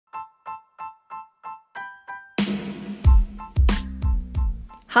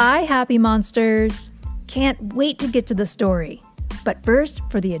Hi, Happy Monsters! Can't wait to get to the story. But first,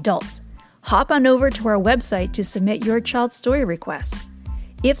 for the adults, hop on over to our website to submit your child's story request.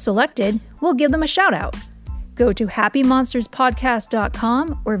 If selected, we'll give them a shout out. Go to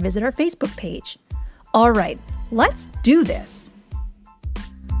happymonsterspodcast.com or visit our Facebook page. All right, let's do this.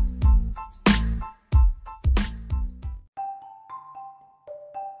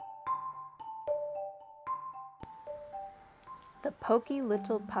 The Poky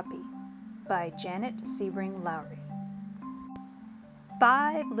Little Puppy by Janet Sebring Lowry.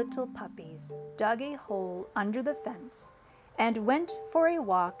 5 little puppies dug a hole under the fence and went for a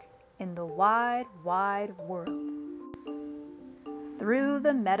walk in the wide, wide world. Through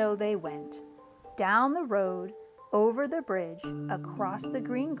the meadow they went, down the road, over the bridge, across the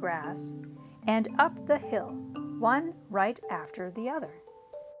green grass, and up the hill, one right after the other.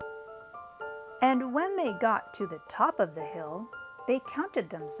 And when they got to the top of the hill, they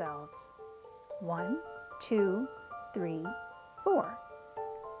counted themselves. 1, 2, 3, 4.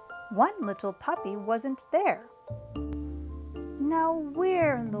 One little puppy wasn't there. Now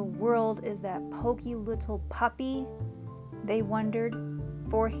where in the world is that poky little puppy? They wondered,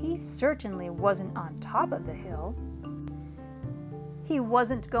 for he certainly wasn't on top of the hill. He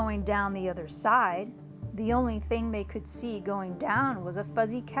wasn't going down the other side. The only thing they could see going down was a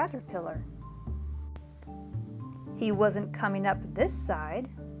fuzzy caterpillar. He wasn't coming up this side.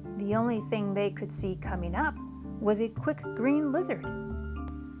 The only thing they could see coming up was a quick green lizard.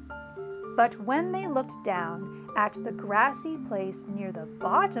 But when they looked down at the grassy place near the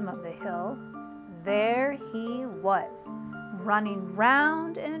bottom of the hill, there he was, running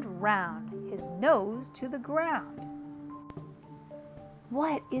round and round, his nose to the ground.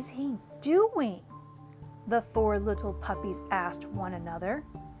 What is he doing? The 4 little puppies asked one another,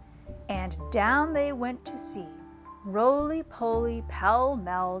 and down they went to see. Roly-poly,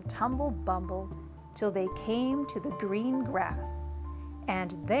 pell-mell, tumble-bumble, till they came to the green grass,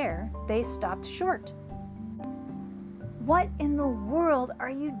 and there they stopped short. "What in the world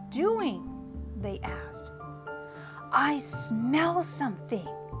are you doing?" they asked. "I smell something,"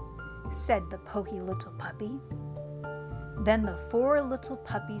 said the poky little puppy. Then the 4 little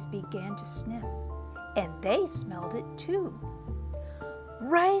puppies began to sniff, and they smelled it too.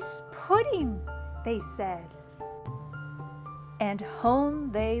 "Rice pudding," they said. And home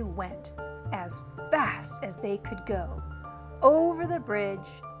they went, as fast as they could go, over the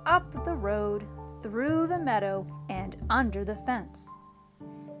bridge, up the road, through the meadow, and under the fence.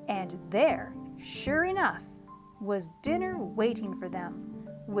 And there, sure enough, was dinner waiting for them,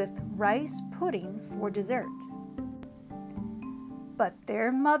 with rice pudding for dessert. But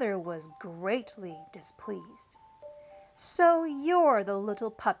their mother was greatly displeased. "So you're the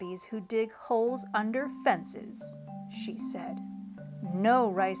little puppies who dig holes under fences," she said. "No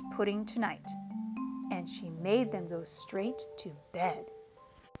rice pudding tonight." And she made them go straight to bed.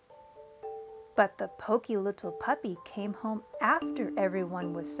 But the poky little puppy came home after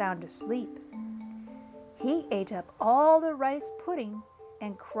everyone was sound asleep. He ate up all the rice pudding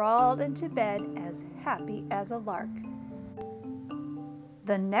and crawled into bed as happy as a lark.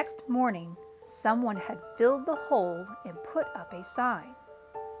 The next morning, someone had filled the hole and put up a sign.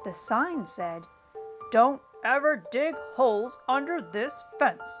 The sign said, "Don't ever dig holes under this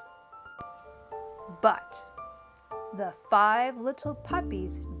fence." But the 5 little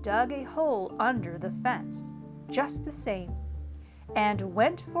puppies dug a hole under the fence, just the same, and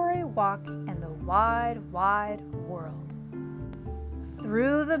went for a walk in the wide, wide world.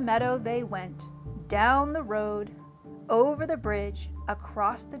 Through the meadow they went, down the road, over the bridge,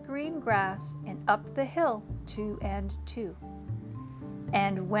 across the green grass, and up the hill, 2 and 2.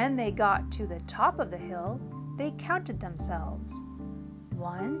 And when they got to the top of the hill, they counted themselves.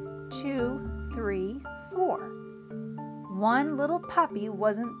 1, 2, 3, 4. One little puppy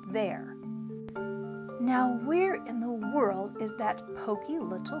wasn't there. Now where in the world is that poky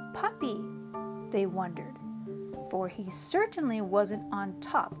little puppy? They wondered, for he certainly wasn't on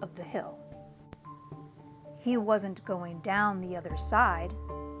top of the hill. He wasn't going down the other side.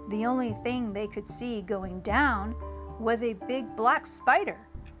 The only thing they could see going down was a big black spider.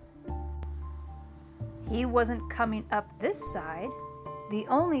 He wasn't coming up this side. The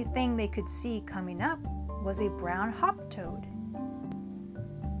only thing they could see coming up was a brown hop toad.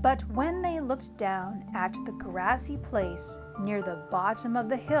 But when they looked down at the grassy place near the bottom of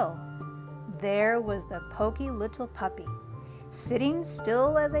the hill, there was the poky little puppy, sitting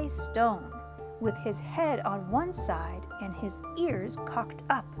still as a stone, with his head on one side and his ears cocked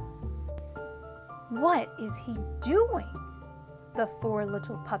up. "What is he doing?" the 4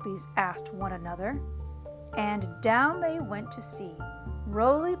 little puppies asked one another, and down they went to see,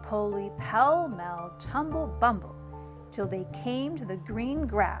 roly-poly, pell-mell, tumble-bumble, till they came to the green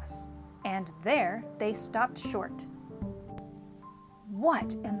grass, and there they stopped short.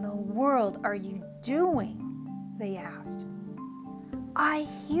 "What in the world are you doing?" they asked. "I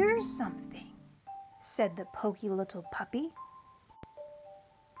hear something," said the poky little puppy.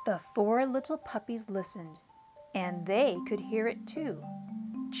 The 4 little puppies listened, and they could hear it too.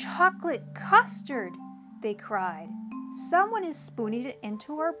 "Chocolate custard!" they cried. "Someone is spooning it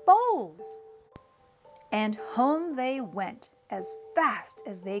into our bowls." And home they went as fast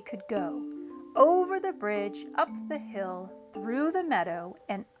as they could go, over the bridge, up the hill, through the meadow,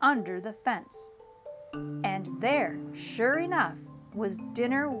 and under the fence. And there, sure enough, was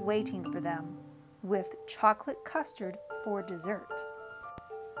dinner waiting for them, with chocolate custard for dessert.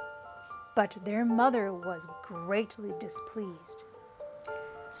 But their mother was greatly displeased.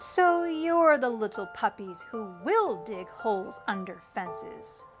 "So you're the little puppies who will dig holes under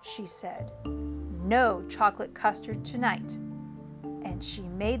fences," she said. "No chocolate custard tonight." And she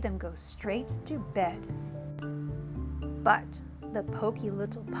made them go straight to bed. But the poky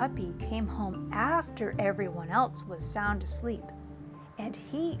little puppy came home after everyone else was sound asleep, and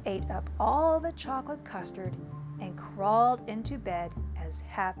he ate up all the chocolate custard and crawled into bed as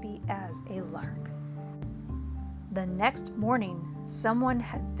happy as a lark. The next morning, someone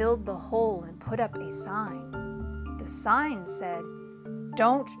had filled the hole and put up a sign. The sign said,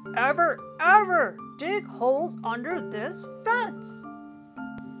 "Don't ever, ever dig holes under this fence."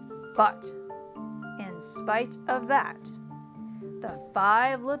 But in spite of that, the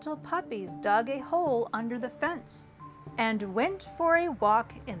 5 little puppies dug a hole under the fence and went for a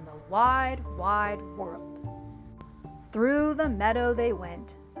walk in the wide, wide world. Through the meadow they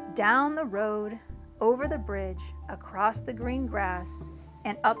went, down the road, over the bridge, across the green grass,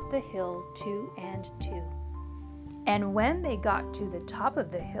 and up the hill 2 and 2. And when they got to the top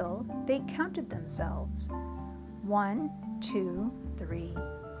of the hill, they counted themselves. 1, 2, 3,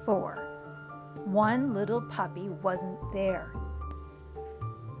 4. One little puppy wasn't there.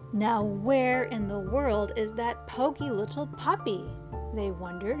 "Now where in the world is that poky little puppy?" they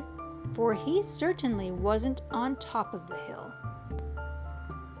wondered, for he certainly wasn't on top of the hill.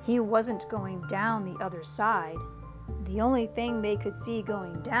 He wasn't going down the other side. The only thing they could see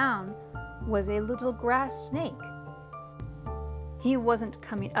going down was a little grass snake. He wasn't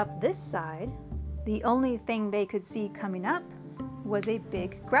coming up this side. The only thing they could see coming up was a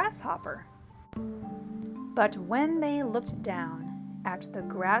big grasshopper. But when they looked down at the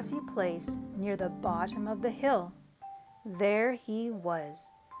grassy place near the bottom of the hill, there he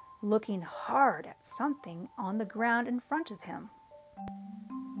was, looking hard at something on the ground in front of him.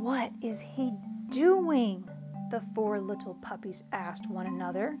 "What is he doing?" the 4 little puppies asked one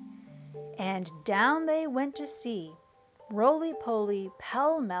another, and down they went to see, roly-poly,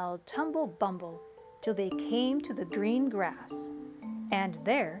 pell-mell, tumble-bumble, till they came to the green grass, and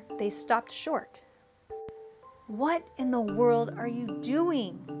there they stopped short. "What in the world are you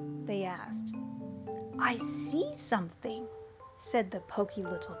doing?" they asked. "I see something," said the poky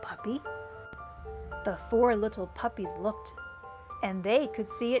little puppy. The 4 little puppies looked, and they could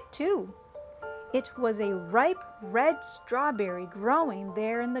see it too. It was a ripe red strawberry growing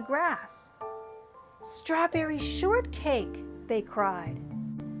there in the grass. "Strawberry shortcake!" they cried.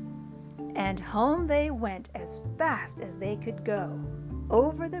 And home they went as fast as they could go,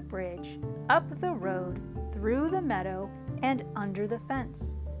 over the bridge, up the road, through the meadow, and under the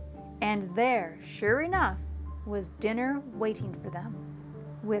fence. And there, sure enough, was dinner waiting for them,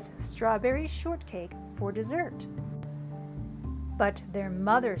 with strawberry shortcake for dessert. But their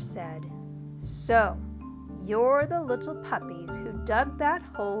mother said, "So, you're the little puppies who dug that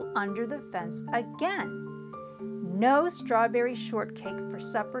hole under the fence again. No strawberry shortcake for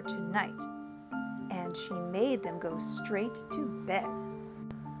supper tonight." And she made them go straight to bed.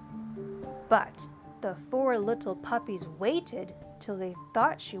 But the 4 little puppies waited till they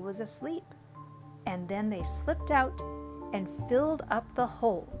thought she was asleep, and then they slipped out and filled up the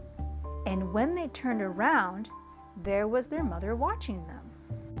hole. And when they turned around, there was their mother watching them.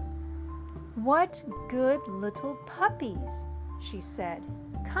 "What good little puppies," she said.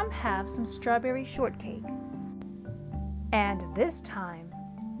 "Come have some strawberry shortcake." And this time,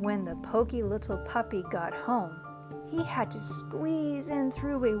 when the poky little puppy got home, he had to squeeze in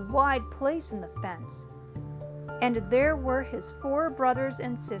through a wide place in the fence. And there were his 4 brothers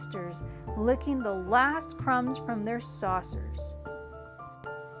and sisters licking the last crumbs from their saucers.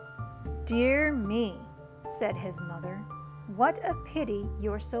 "Dear me," said his mother, "what a pity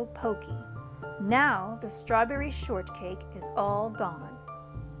you're so poky. Now the strawberry shortcake is all gone."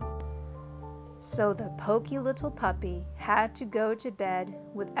 So the poky little puppy had to go to bed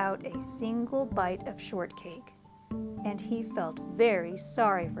without a single bite of shortcake, and he felt very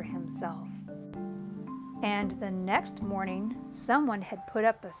sorry for himself. And the next morning, someone had put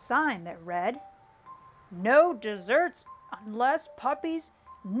up a sign that read, "No desserts unless puppies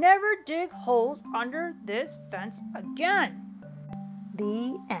never dig holes under this fence again."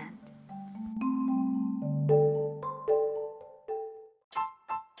 The end.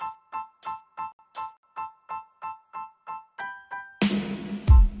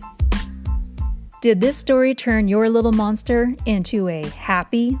 Did this story turn your little monster into a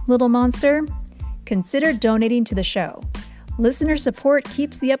happy little monster? Consider donating to the show. Listener support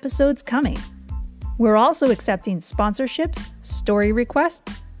keeps the episodes coming. We're also accepting sponsorships, story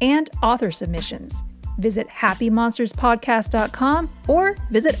requests, and author submissions. Visit happymonsterspodcast.com or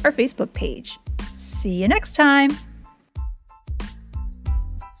visit our Facebook page. See you next time.